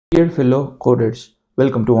Dear fellow coders,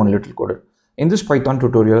 welcome to One Little Coder. In this Python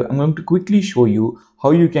tutorial, I'm going to quickly show you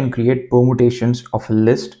how you can create permutations of a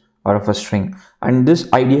list or of a string. And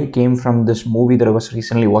this idea came from this movie that I was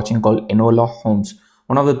recently watching called Enola Homles.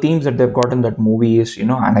 One of the themes that they've got in that movie is,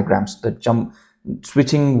 anagrams, that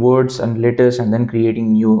switching words and letters and then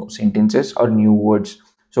creating new sentences or new words.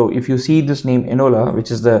 So if you see this name Enola, which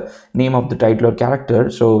is the name of the title or character,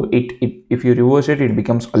 so if you reverse it, it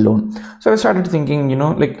becomes alone. So I started thinking,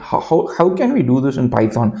 like how can we do this in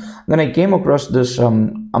Python? Then I came across this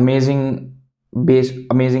amazing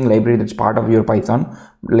library that's part of your Python.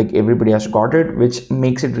 Like everybody has got it, which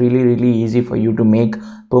makes it really easy for you to make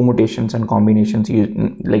permutations and combinations,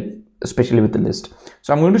 like especially with the list.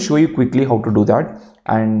 So I'm going to show you quickly how to do that,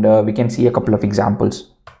 and we can see a couple of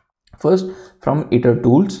examples. First, from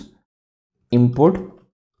Itertools, import.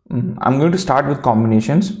 I'm going to start with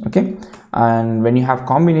combinations, okay? And when you have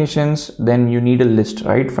combinations, then you need a list,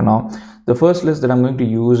 right? For now, the first list that I'm going to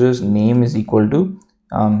use is name is equal to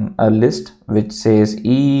a list which says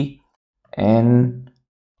Enola,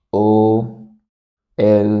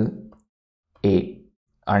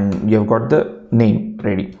 and you've got the name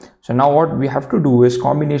ready. So now what we have to do is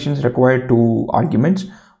combinations require two arguments.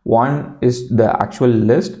 One is the actual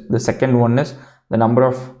list. The second one is the number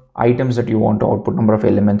of items that you want to output, number of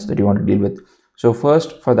elements that you want to deal with. So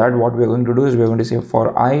first, for that, what we're going to do is we're going to say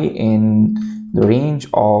for I in the range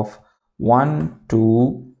of 1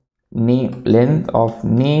 to name, length of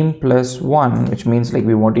name plus 1, which means like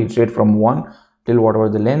we want to iterate from 1 till whatever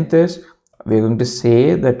the length is. We're going to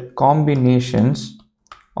say that combinations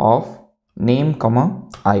of name comma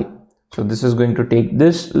I. So this is going to take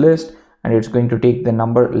this list and it's going to take the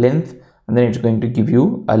number length, and then it's going to give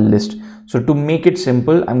you a list. So to make it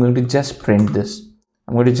simple, I'm going to just print this.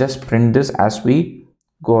 I'm going to just print this as we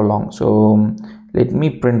go along. So let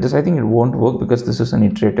me print this. I think it won't work because this is an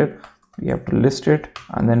iterator. We have to list it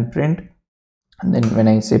and then print. And then when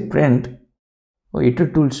I say print, oh,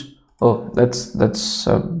 Itertools. Oh, that's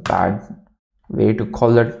a bad way to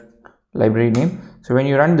call that library name. So when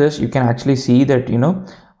you run this, you can actually see that,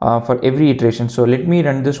 for every iteration. So let me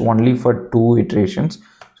run this only for 2 iterations,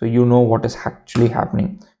 so you know what is actually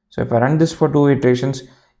happening. So if I run this for 2 iterations,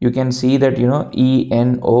 you can see that Enola,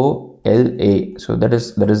 so that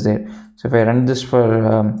is there. So if I run this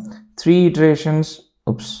for 3 iterations,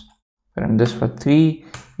 oops, if I run this for 3,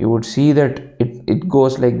 you would see that it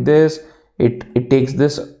goes like this. It takes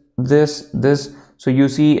this. So you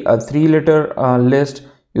see a 3-letter list,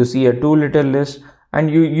 you see a 2-letter list, and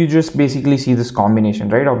you just basically see this combination,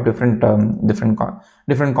 right, of different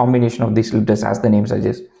combination of these letters as the name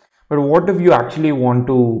suggests. But what if you actually want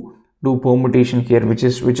to do permutation here, which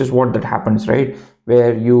is what that happens, right,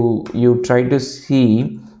 where you try to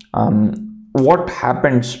see what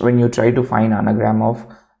happens when you try to find anagram of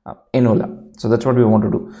Enola. So that's what we want to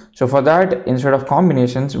do. So for that, instead of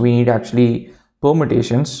combinations, we need actually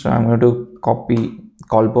permutations. So I'm going to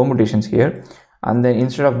call permutations here. And then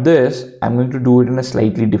instead of this, I'm going to do it in a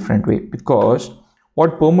slightly different way, because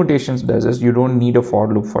what permutations does is you don't need a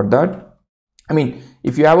for loop for that. I mean,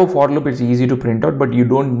 if you have a for loop, it's easy to print out, but you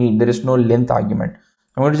don't need, there is no length argument.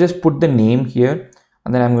 I'm going to just put the name here,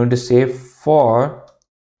 and then I'm going to say for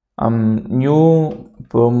new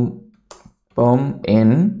perm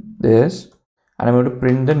in this, and I'm going to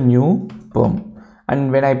print the new perm.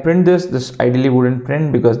 And when I print this ideally wouldn't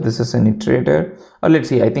print because this is an iterator. Or let's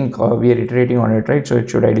see, I think we are iterating on it, right? So it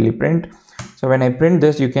should ideally print. So when I print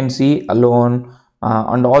this, you can see alone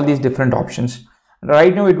and all these different options.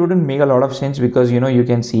 Right now, it wouldn't make a lot of sense because you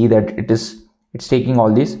can see that it's taking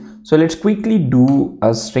all these. So let's quickly do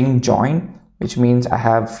a string join, which means I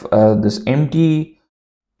have this empty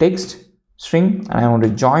text string, and I want to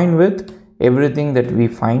join with everything that we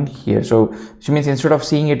find here. So which means instead of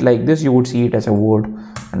seeing it like this, you would see it as a word.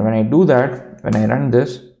 And when I do that, when I run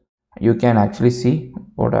this, you can actually see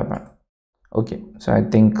what happened. Okay, so I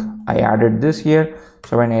think I added this here.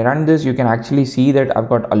 So when I run this, you can actually see that I've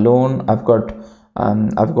got alone, I've got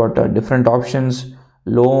different options,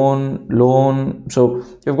 loan. So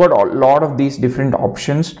you've got a lot of these different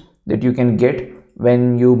options that you can get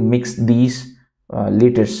when you mix these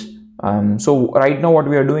letters. So right now what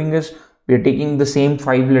we are doing is we are taking the same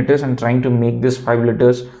 5 letters and trying to make this 5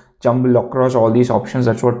 letters jumble across all these options.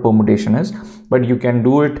 That's what permutation is. But you can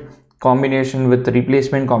do it combination with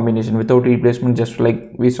replacement, combination without replacement, just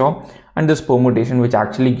like we saw, and this permutation, which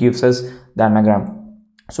actually gives us the anagram.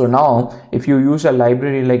 So now if you use a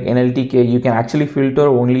library like NLTK, you can actually filter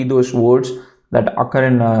only those words that occur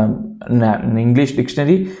in an English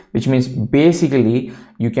dictionary, which means basically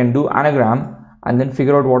you can do anagram and then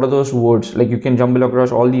figure out what are those words. Like you can jumble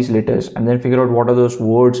across all these letters and then figure out what are those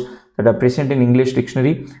words that are present in English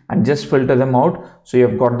dictionary and just filter them out, so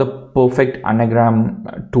you've got the perfect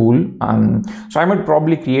anagram tool. So I might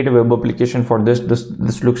probably create a web application for this.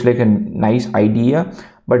 This looks like a nice idea,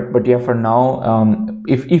 but yeah, for now,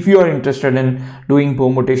 if you are interested in doing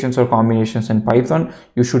permutations or combinations in Python,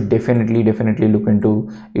 you should definitely look into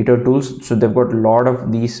Itertools. So they've got a lot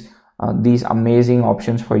of these amazing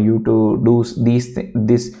options for you to do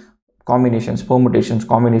these combinations, permutations,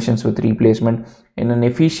 combinations with replacement in an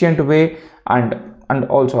efficient way, and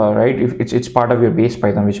also, right, if it's part of your base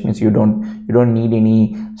Python, which means you don't need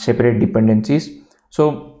any separate dependencies.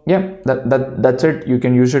 So yeah, that's it. You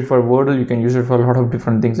can use it for Wordle, you can use it for a lot of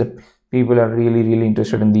different things that people are really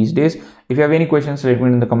interested in these days. If you have any questions, let me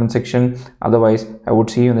know in the comment section. Otherwise, I would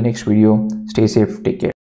see you in the next video. Stay safe, take care.